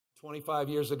25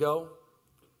 years ago,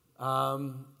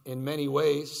 in many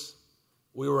ways,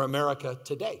 we were America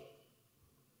today.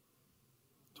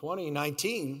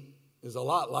 2019 is a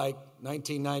lot like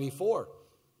 1994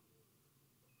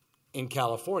 in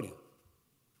California.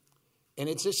 And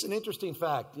it's just an interesting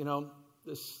fact,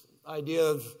 this idea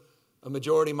of a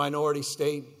majority-minority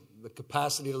state, the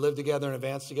capacity to live together and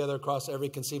advance together across every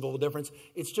conceivable difference.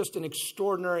 It's just an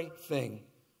extraordinary thing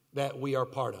that we are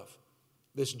part of.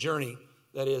 This journey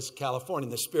that is California,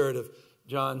 in the spirit of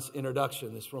John's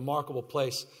introduction, this remarkable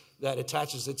place that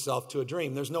attaches itself to a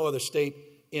dream. There's no other state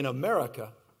in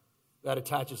America that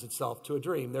attaches itself to a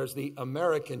dream. There's the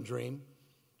American dream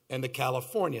and the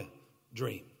California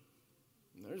dream.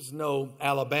 There's no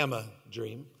Alabama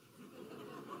dream.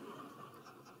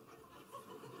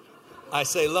 I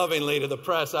say lovingly to the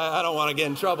press, I don't want to get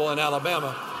in trouble in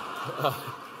Alabama.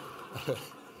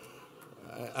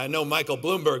 I know Michael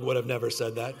Bloomberg would have never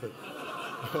said that.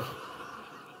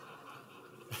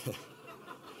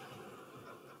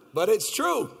 But it's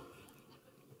true.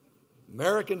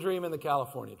 American dream and the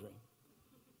California dream.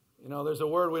 There's a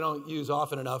word we don't use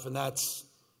often enough, and that's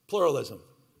pluralism.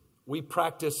 We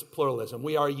practice pluralism.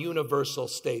 We are a universal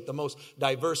state, the most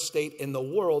diverse state in the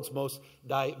world's most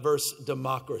diverse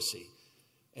democracy.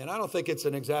 And I don't think it's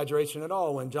an exaggeration at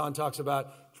all when John talks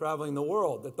about traveling the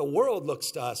world, that the world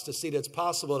looks to us to see that it's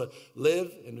possible to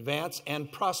live, advance, and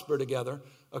prosper together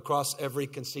across every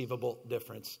conceivable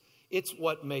difference. It's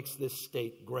what makes this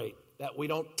state great, that we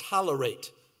don't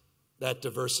tolerate that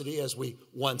diversity as we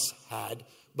once had,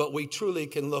 but we truly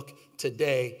can look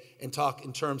today and talk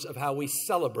in terms of how we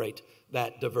celebrate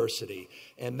that diversity.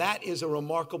 And that is a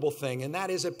remarkable thing, and that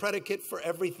is a predicate for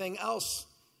everything else.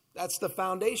 That's the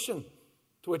foundation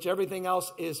to which everything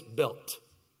else is built.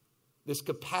 This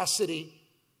capacity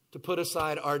to put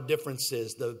aside our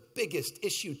differences. The biggest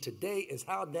issue today is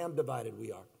how damn divided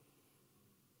we are.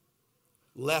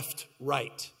 Left,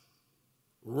 right,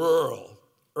 rural,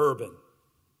 urban,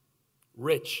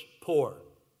 rich, poor,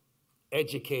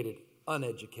 educated,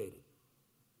 uneducated.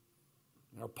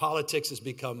 Our politics has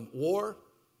become war.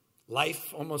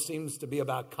 Life almost seems to be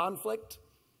about conflict.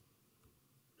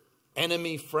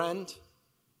 Enemy, friend.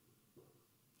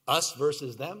 Us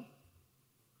versus them.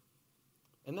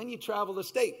 And then you travel the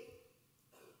state.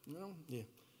 You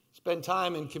spend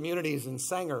time in communities in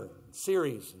Sanger,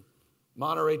 Ceres, and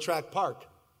Monterey Tract Park.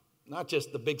 Not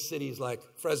just the big cities like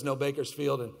Fresno,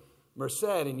 Bakersfield, and Merced.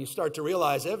 And you start to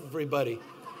realize everybody.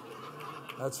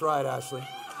 That's right, Ashley.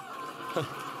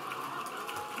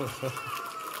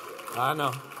 I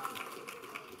know.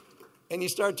 And you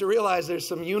start to realize there's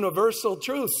some universal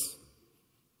truths.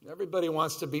 Everybody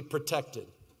wants to be protected.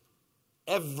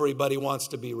 Everybody wants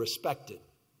to be respected.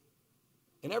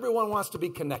 And everyone wants to be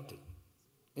connected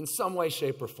in some way,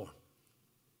 shape, or form.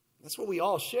 That's what we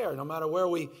all share, no matter where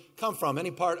we come from, any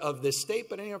part of this state,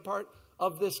 but any part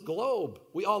of this globe.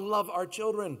 We all love our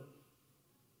children.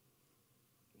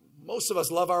 Most of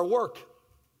us love our work.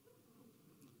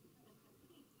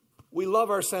 We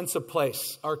love our sense of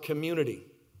place, our community.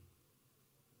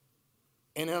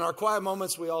 And in our quiet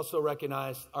moments, we also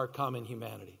recognize our common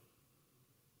humanity.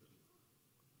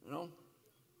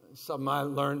 Something I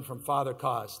learned from Father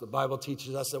Cause. The Bible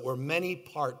teaches us that we're many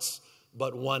parts,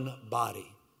 but one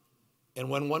body. And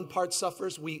when one part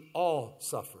suffers, we all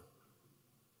suffer.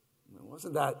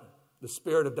 Wasn't that the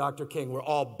spirit of Dr. King? We're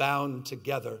all bound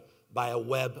together by a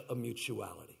web of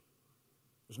mutuality.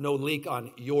 There's no leak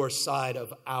on your side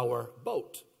of our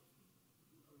boat.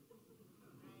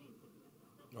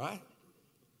 Right?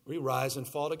 We rise and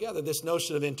fall together. This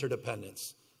notion of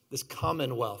interdependence, this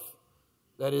commonwealth,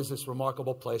 that is this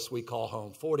remarkable place we call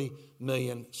home, 40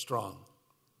 million strong.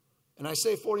 And I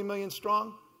say 40 million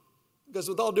strong because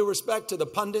with all due respect to the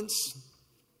pundits,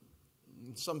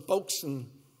 some folks and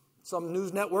some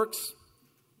news networks,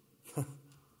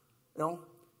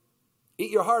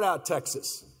 eat your heart out,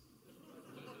 Texas,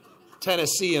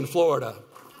 Tennessee, and Florida.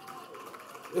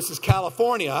 This is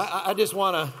California. I just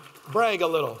want to brag a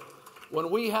little. When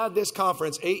we had this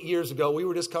conference 8 years ago, we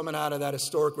were just coming out of that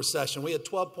historic recession. We had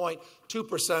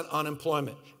 12.2%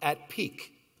 unemployment at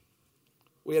peak.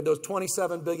 We had those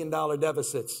 $27 billion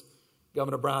deficits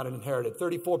Governor Brown had inherited,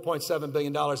 $34.7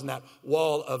 billion in that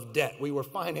wall of debt. We were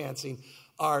financing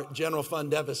our general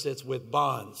fund deficits with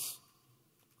bonds.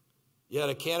 You had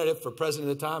a candidate for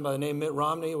president at the time by the name Mitt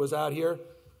Romney who was out here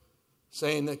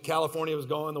saying that California was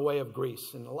going the way of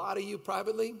Greece. And a lot of you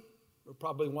privately were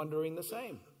probably wondering the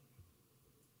same.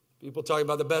 People talking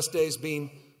about the best days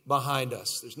being behind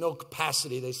us. There's no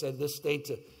capacity, they said, this state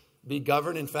to be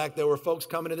governed. In fact, there were folks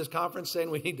coming to this conference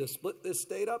saying we need to split this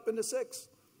state up into 6.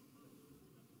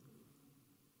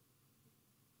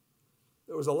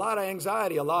 was a lot of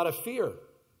anxiety, a lot of fear.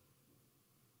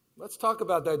 Let's talk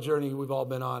about that journey we've all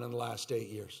been on in the last 8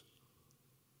 years.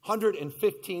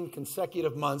 115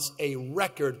 consecutive months, a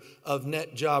record of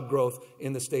net job growth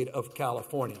in the state of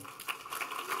California.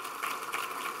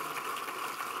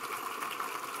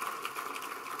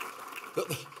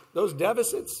 Those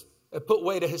deficits have put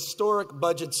way to historic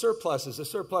budget surpluses. The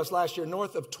surplus last year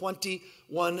north of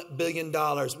 $21 billion.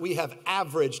 We have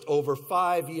averaged over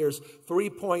 5 years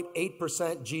 3.8%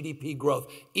 GDP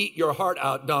growth. Eat your heart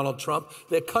out, Donald Trump.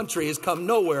 The country has come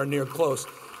nowhere near close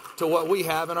to what we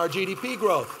have in our GDP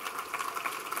growth.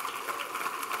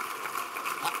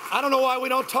 I don't know why we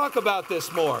don't talk about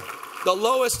this more. The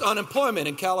lowest unemployment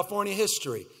in California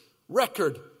history.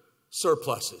 Record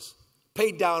surpluses.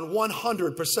 Paid down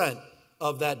 100%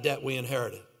 of that debt we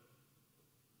inherited.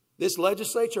 This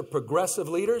legislature, progressive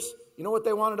leaders, you know what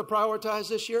they wanted to prioritize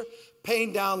this year?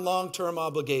 Paying down long-term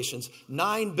obligations.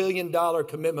 $9 billion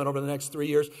commitment over the next 3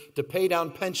 years to pay down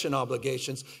pension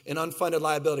obligations and unfunded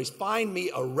liabilities. Find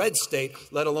me a red state,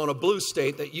 let alone a blue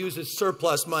state, that uses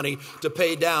surplus money to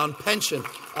pay down pension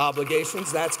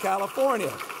obligations. That's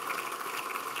California.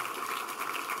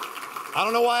 I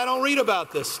don't know why I don't read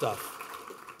about this stuff.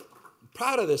 I'm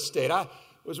proud of this state. I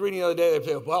was reading the other day, they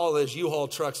say, well, there's U-Haul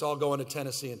trucks all going to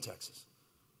Tennessee and Texas.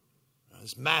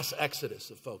 This mass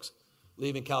exodus of folks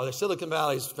leaving California. Silicon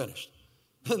Valley is finished.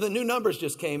 The new numbers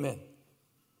just came in.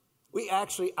 We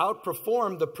actually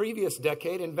outperformed the previous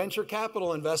decade in venture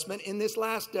capital investment in this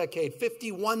last decade.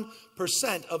 51%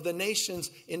 of the nation's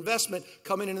investment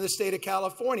coming into the state of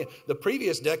California. The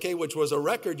previous decade, which was a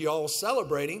record you all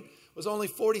celebrating, was only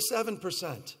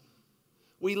 47%.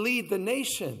 We lead the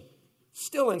nation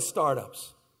still in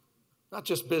startups, not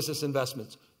just business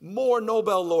investments. More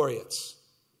Nobel laureates,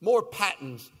 more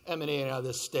patents emanating out of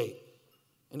this state.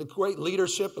 And the great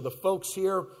leadership of the folks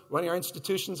here running our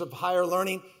institutions of higher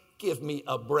learning. Give me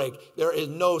a break. There is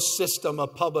no system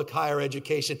of public higher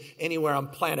education anywhere on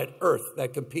planet Earth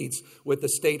that competes with the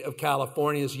state of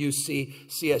California's UC,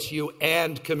 CSU,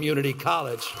 and community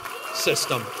college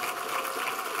system.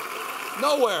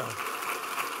 Nowhere.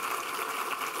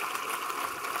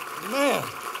 Man,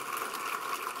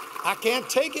 I can't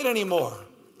take it anymore.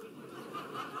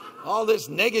 All this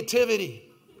negativity,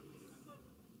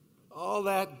 all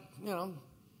that,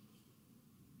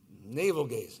 navel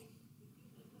gazing,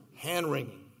 hand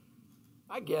wringing.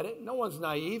 I get it. No one's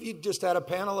naive. You just had a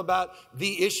panel about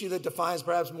the issue that defines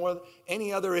perhaps more than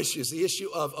any other issues, the issue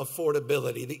of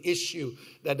affordability, the issue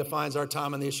that defines our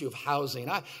time, and the issue of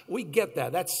housing. We get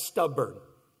that. That's stubborn.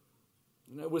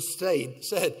 And it was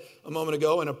said a moment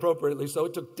ago, and appropriately so,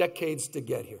 it took decades to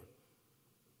get here.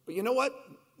 But you know what?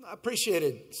 I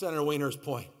appreciated Senator Wiener's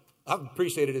point. I've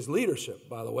appreciated his leadership,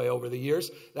 by the way, over the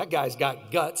years. That guy's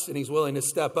got guts, and he's willing to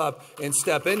step up and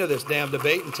step into this damn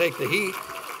debate and take the heat.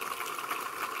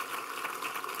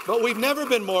 But we've never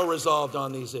been more resolved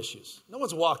on these issues. No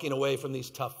one's walking away from these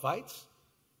tough fights.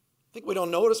 Think we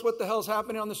don't notice what the hell's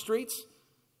happening on the streets?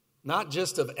 Not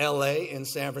just of L.A. and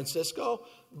San Francisco,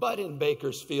 but in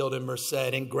Bakersfield and Merced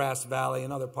and Grass Valley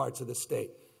and other parts of the state.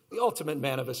 The ultimate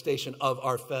manifestation of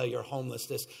our failure,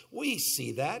 homelessness. We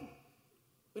see that.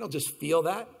 We don't just feel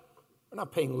that. We're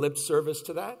not paying lip service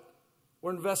to that.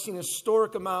 We're investing a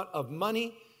historic amount of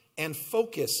money and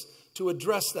focus to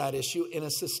address that issue in a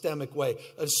systemic way.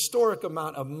 A historic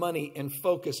amount of money and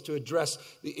focus to address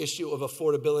the issue of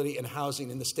affordability and housing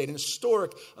in the state. An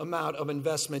historic amount of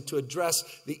investment to address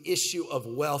the issue of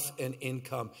wealth and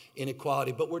income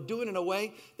inequality. But we're doing it in a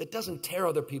way that doesn't tear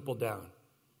other people down.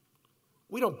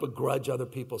 We don't begrudge other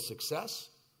people's success.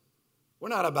 We're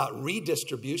not about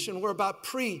redistribution. We're about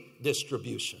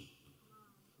pre-distribution.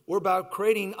 We're about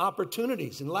creating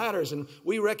opportunities and ladders. And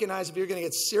we recognize if you're going to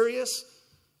get serious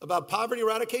about poverty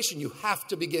eradication, you have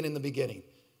to begin in the beginning.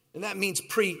 And that means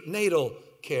prenatal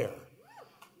care.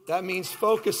 That means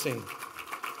focusing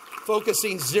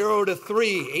 0 to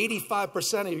 3.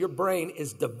 85% of your brain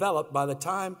is developed by the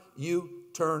time you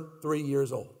turn 3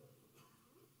 years old.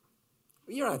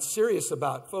 If you're not serious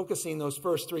about focusing those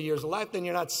first 3 years of life, then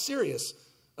you're not serious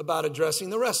about addressing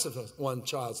the rest of one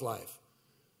child's life.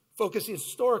 Focusing a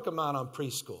historic amount on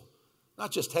preschool,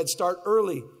 not just Head Start,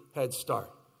 early Head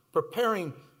Start,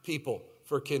 preparing people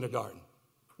for kindergarten.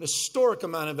 An historic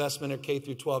amount of investment in our K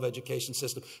through 12 education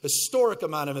system. Historic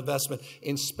amount of investment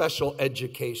in special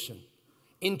education,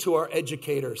 into our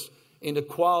educators, into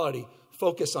quality,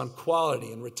 focus on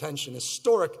quality and retention.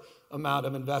 Historic amount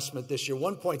of investment this year,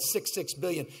 $1.66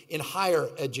 billion in higher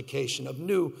education of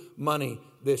new money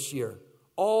this year,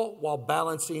 all while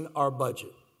balancing our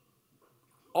budget,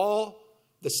 all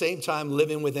the same time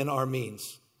living within our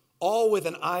means, all with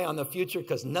an eye on the future,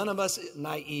 because none of us is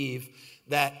naive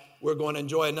that we're going to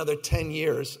enjoy another 10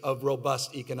 years of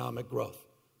robust economic growth.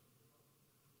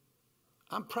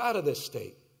 I'm proud of this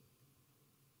state.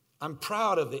 I'm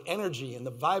proud of the energy and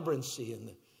the vibrancy and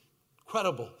the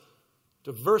incredible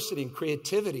diversity and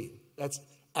creativity that's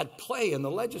at play in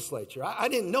the legislature. I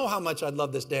didn't know how much I'd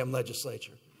love this damn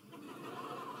legislature.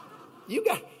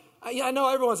 I know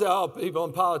everyone says, oh, people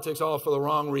in politics all for the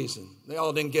wrong reason. They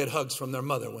all didn't get hugs from their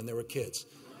mother when they were kids.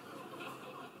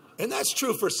 And that's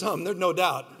true for some, there's no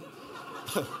doubt.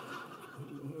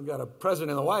 We've got a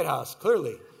president in the White House,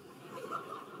 clearly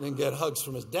didn't get hugs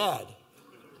from his dad.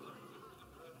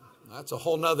 That's a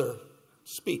whole nother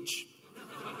speech.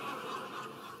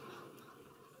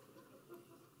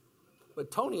 But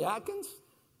Tony Atkins?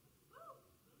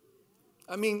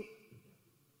 I mean,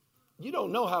 you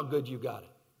don't know how good you got it.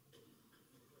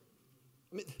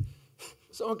 I mean,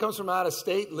 someone comes from out of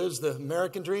state, lives the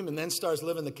American dream, and then starts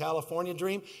living the California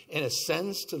dream and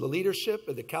ascends to the leadership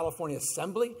of the California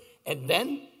Assembly and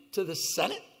then to the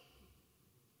Senate,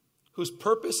 whose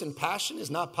purpose and passion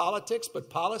is not politics but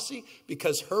policy,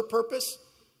 because her purpose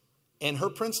and her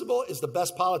principle is the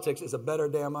best politics is a better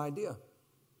damn idea.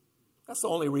 That's the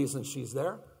only reason she's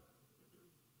there.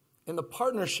 And the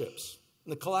partnerships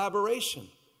and the collaboration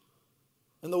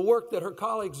and the work that her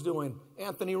colleagues doing,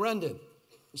 Anthony Rendon,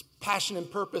 his passion and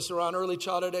purpose around early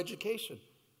childhood education.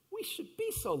 We should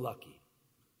be so lucky.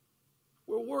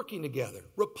 We're working together,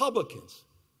 Republicans,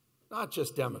 not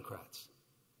just Democrats.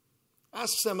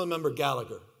 Ask Assemblymember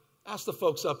Gallagher. Ask the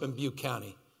folks up in Butte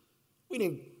County. We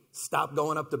didn't stop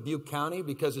going up to Butte County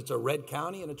because it's a red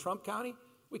county and a Trump county.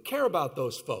 We care about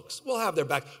those folks. We'll have their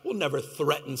back. We'll never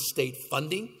threaten state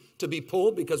funding to be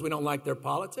pulled because we don't like their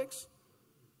politics.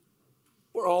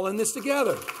 We're all in this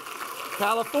together.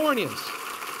 Californians.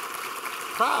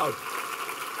 Proud.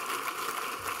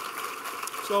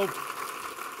 So,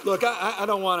 look, I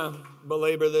don't want to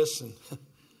belabor this. And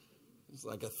it's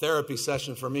like a therapy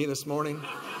session for me this morning.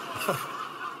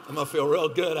 I'm going to feel real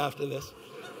good after this.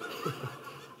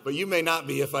 But you may not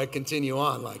be if I continue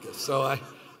on like this. So I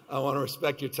want to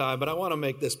respect your time, but I want to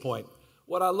make this point.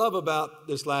 What I love about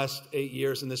this last 8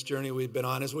 years and this journey we've been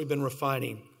on is we've been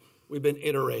refining. We've been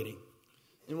iterating.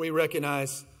 And we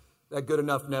recognize that good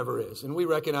enough never is. And we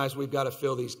recognize we've got to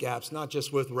fill these gaps, not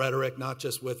just with rhetoric, not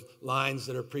just with lines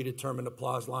that are predetermined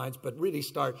applause lines, but really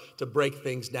start to break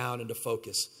things down into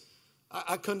focus.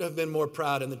 I couldn't have been more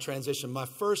proud in the transition. My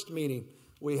first meeting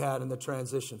we had in the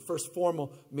transition, first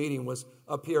formal meeting, was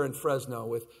up here in Fresno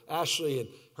with Ashley and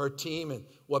her team and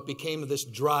what became of this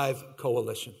Drive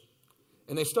Coalition.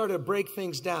 And they started to break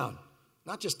things down,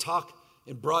 not just talk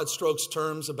in broad strokes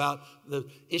terms about the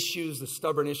issues, the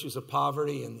stubborn issues of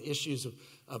poverty and the issues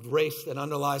of race that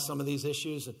underlie some of these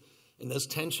issues and those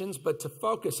tensions, but to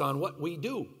focus on what we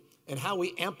do and how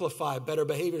we amplify better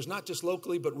behaviors, not just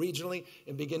locally, but regionally,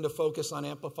 and begin to focus on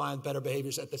amplifying better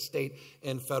behaviors at the state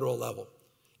and federal level.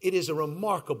 It is a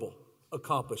remarkable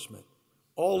accomplishment.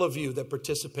 All of you that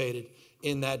participated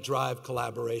in that Drive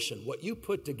collaboration. What you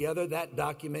put together, that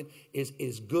document, is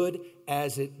as good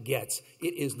as it gets.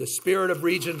 It is the spirit of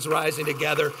regions rising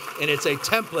together, and it's a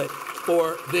template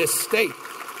for this state.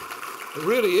 It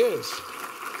really is.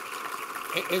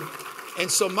 And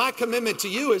so my commitment to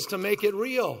you is to make it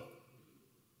real,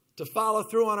 to follow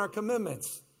through on our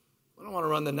commitments. I don't want to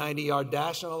run the 90-yard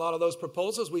dash on a lot of those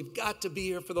proposals. We've got to be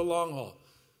here for the long haul.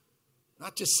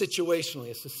 Not just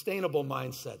situationally, a sustainable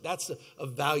mindset. That's a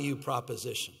value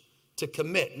proposition. To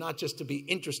commit, not just to be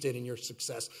interested in your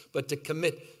success, but to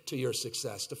commit to your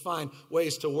success. To find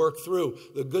ways to work through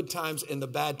the good times and the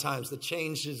bad times, the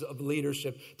changes of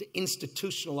leadership, to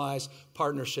institutionalize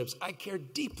partnerships. I care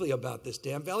deeply about this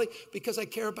damn valley because I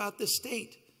care about this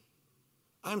state.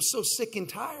 I'm so sick and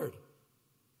tired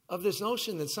of this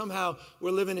notion that somehow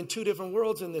we're living in two different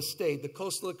worlds in this state, the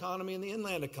coastal economy and the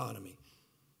inland economy.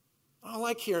 I don't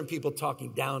like hearing people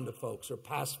talking down to folks or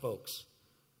past folks.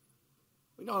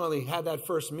 We not only had that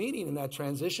first meeting in that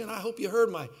transition, I hope you heard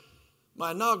my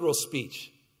inaugural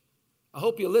speech. I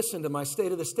hope you listened to my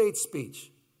State of the State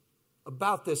speech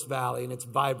about this valley and its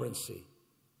vibrancy,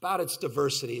 about its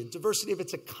diversity, and diversity of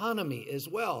its economy as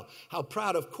well. How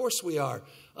proud, of course, we are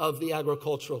of the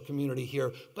agricultural community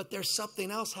here, but there's something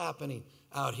else happening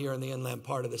out here in the inland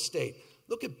part of the state.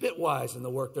 Look at Bitwise and the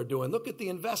work they're doing. Look at the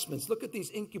investments. Look at these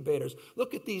incubators.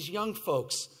 Look at these young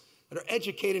folks that are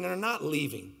educating and are not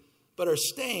leaving, but are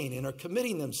staying and are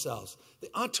committing themselves. The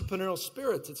entrepreneurial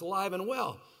spirit that's alive and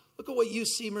well. Look at what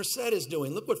UC Merced is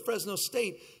doing. Look what Fresno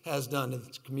State has done in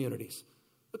its communities.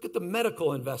 Look at the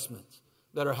medical investments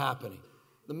that are happening.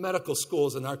 The medical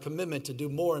schools and our commitment to do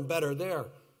more and better there.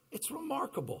 It's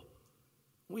remarkable.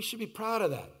 We should be proud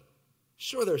of that.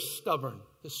 Sure, there's stubborn,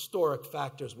 historic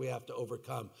factors we have to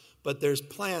overcome, but there's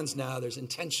plans now, there's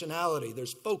intentionality,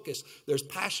 there's focus, there's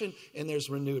passion, and there's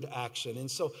renewed action.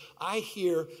 And so I'm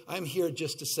here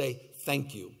just to say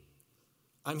thank you.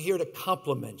 I'm here to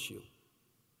compliment you.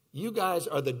 You guys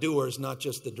are the doers, not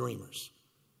just the dreamers.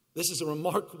 This is a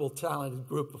remarkable, talented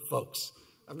group of folks.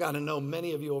 I've gotten to know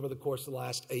many of you over the course of the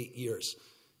last 8 years.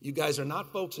 You guys are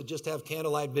not folks that just have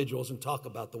candlelight vigils and talk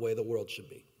about the way the world should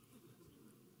be.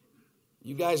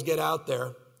 You guys get out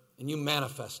there and you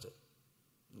manifest it.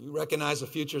 You recognize the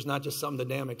future is not just something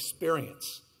to damn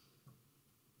experience.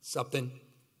 It's something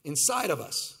inside of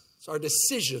us. It's our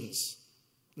decisions,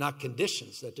 not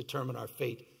conditions, that determine our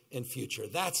fate and future.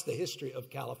 That's the history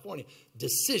of California.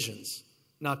 Decisions,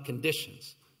 not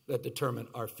conditions, that determine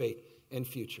our fate and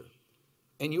future.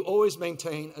 And you always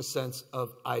maintain a sense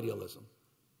of idealism.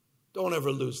 Don't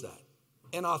ever lose that.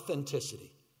 And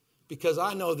authenticity. Because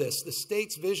I know this, the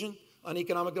state's vision on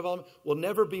economic development will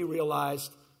never be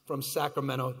realized from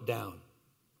Sacramento down.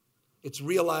 It's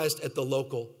realized at the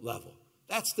local level.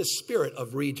 That's the spirit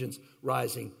of regions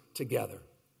rising together.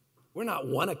 We're not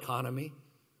one economy.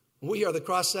 We are the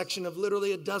cross-section of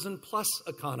literally a dozen plus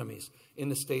economies in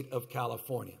the state of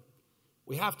California.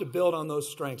 We have to build on those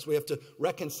strengths. We have to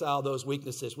reconcile those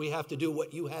weaknesses. We have to do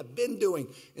what you have been doing,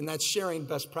 and that's sharing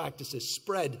best practices,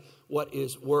 spread what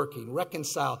is working,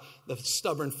 reconcile the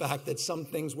stubborn fact that some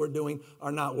things we're doing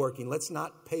are not working. Let's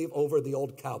not pave over the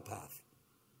old cow path.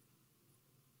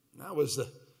 That was the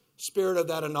spirit of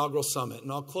that inaugural summit,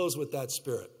 and I'll close with that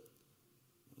spirit.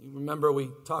 You remember we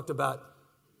talked about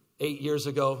 8 years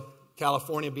ago,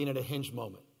 California being at a hinge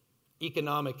moment,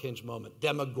 economic hinge moment,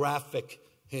 demographic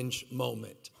hinge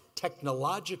moment,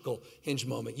 technological hinge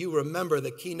moment. You remember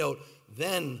the keynote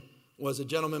then was a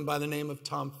gentleman by the name of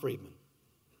Tom Friedman.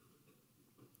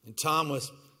 And Tom was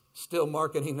still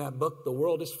marketing that book, The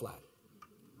World is Flat.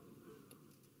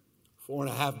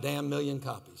 4.5 damn million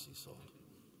copies he sold.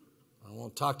 I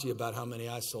won't talk to you about how many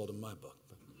I sold in my book.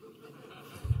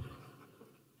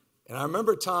 And I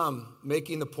remember Tom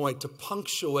making the point to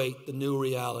punctuate the new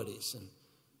realities. And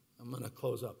I'm going to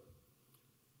close up.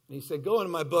 And he said, go into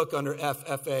my book under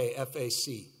FFA, FAC.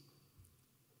 He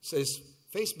says,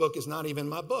 Facebook is not even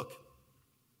my book.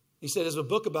 He said, it's a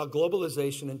book about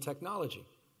globalization and technology,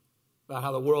 about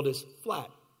how the world is flat,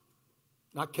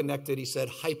 not connected. He said,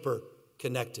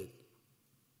 hyper-connected.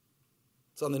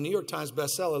 It's on the New York Times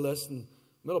bestseller list, and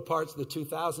middle parts of the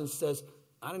 2000s says,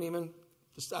 I didn't even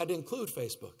decide to include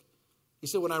Facebook. He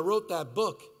said, when I wrote that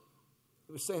book,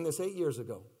 he was saying this 8 years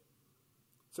ago.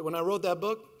 So when I wrote that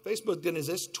book, Facebook didn't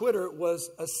exist. Twitter was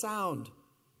a sound.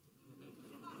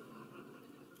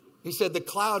 He said the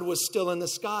cloud was still in the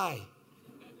sky.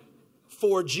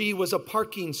 4G was a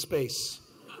parking space.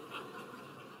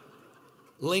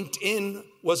 LinkedIn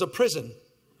was a prison.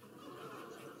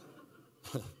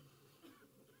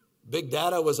 Big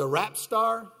data was a rap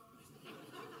star.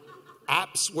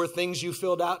 Apps were things you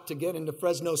filled out to get into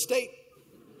Fresno State.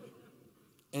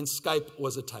 And Skype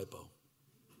was a typo.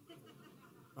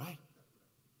 Right?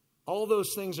 All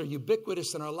those things are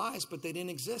ubiquitous in our lives, but they didn't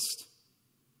exist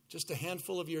just a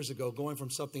handful of years ago, going from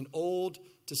something old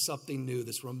to something new,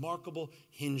 this remarkable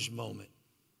hinge moment.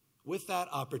 With that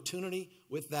opportunity,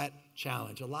 with that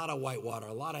challenge, a lot of whitewater,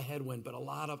 a lot of headwind, but a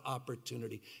lot of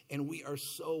opportunity. And we are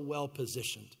so well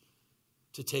positioned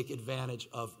to take advantage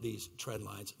of these trend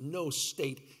lines. No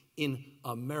state in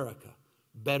America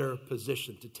better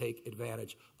positioned to take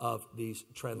advantage of these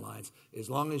trend lines. As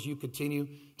long as you continue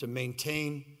to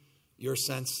maintain your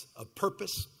sense of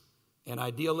purpose and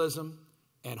idealism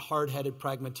and hard-headed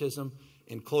pragmatism.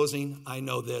 In closing, I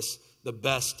know this, the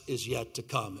best is yet to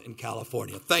come in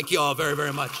California. Thank you all very,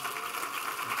 very much.